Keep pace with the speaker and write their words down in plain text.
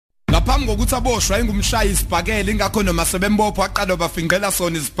ngaphambi kokuthi aboshwe engumshayi isibhakela ingakho noma sebembopho aqala bafingqela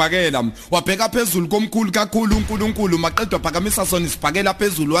sona isibhakela wabheka phezulu komkhulu kakhulu uNkulunkulu maqedwa phakamisa sona isibhakela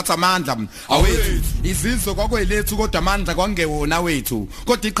phezulu wathi amandla awethu izizwe kwakwelethu kodwa amandla kwangewona wethu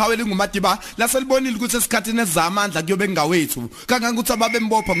kodwa iqhawe lingumadiba laselibonile ukuthi esikhathini ezamandla kuyobe ngawethu kangangokuthi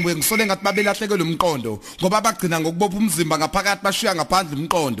ababembopha ngibuye ngisole ngathi babelahlekelwe umqondo ngoba bagcina ngokubopha umzimba ngaphakathi bashiya ngaphandle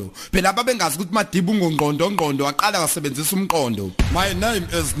umqondo phela ababengazi ukuthi Madiba ungongqondo waqala wasebenzisa umqondo. My name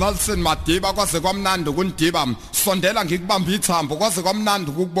is Nelson Madiba kwaze kwamnandi kundiba sondela ngikubamba ithambo kwaze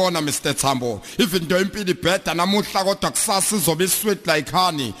kwamnandi ukubona Mr Thambo even though impilo ibheda namuhla kodwa kusasa izobe sweet like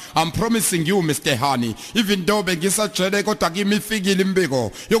honey. I'm promising you Mr Honey even though bengisajele kodwa kimi ifikile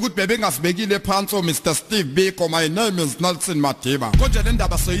imbiko yokuthi bebengazibekile phansi Mr Steve Biko. My name is Nelson Madiba. Konje le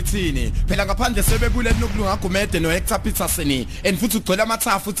ndaba soyithini phela ngaphandle sebebule nokulunga Gumede no Hector Peterson and futhi ugcwele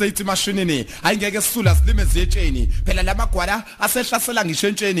amathafu uthi ethi mashinini ayingeke sisula silime zetsheni phela lamagwala asehlasela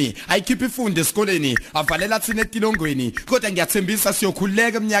ngishentsheni ayikhipha ifunde esikoleni avalela thina etilongweni kodwa ngiyathembisa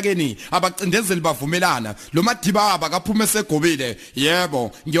siyokhuleka eminyakeni abacindezeli bavumelana lo Madiba abakaphuma esegobile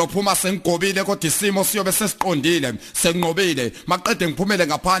yebo ngiyophuma sengigobile kodwa isimo siyobe sesiqondile senginqobile maqede ngiphumele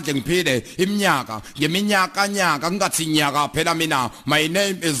ngaphandle ngiphile iminyaka ngeminyaka nyaka ngathi nyaka phela mina. My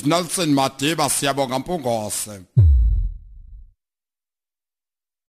name is Nelson Madiba. Siyabonga Mpungose.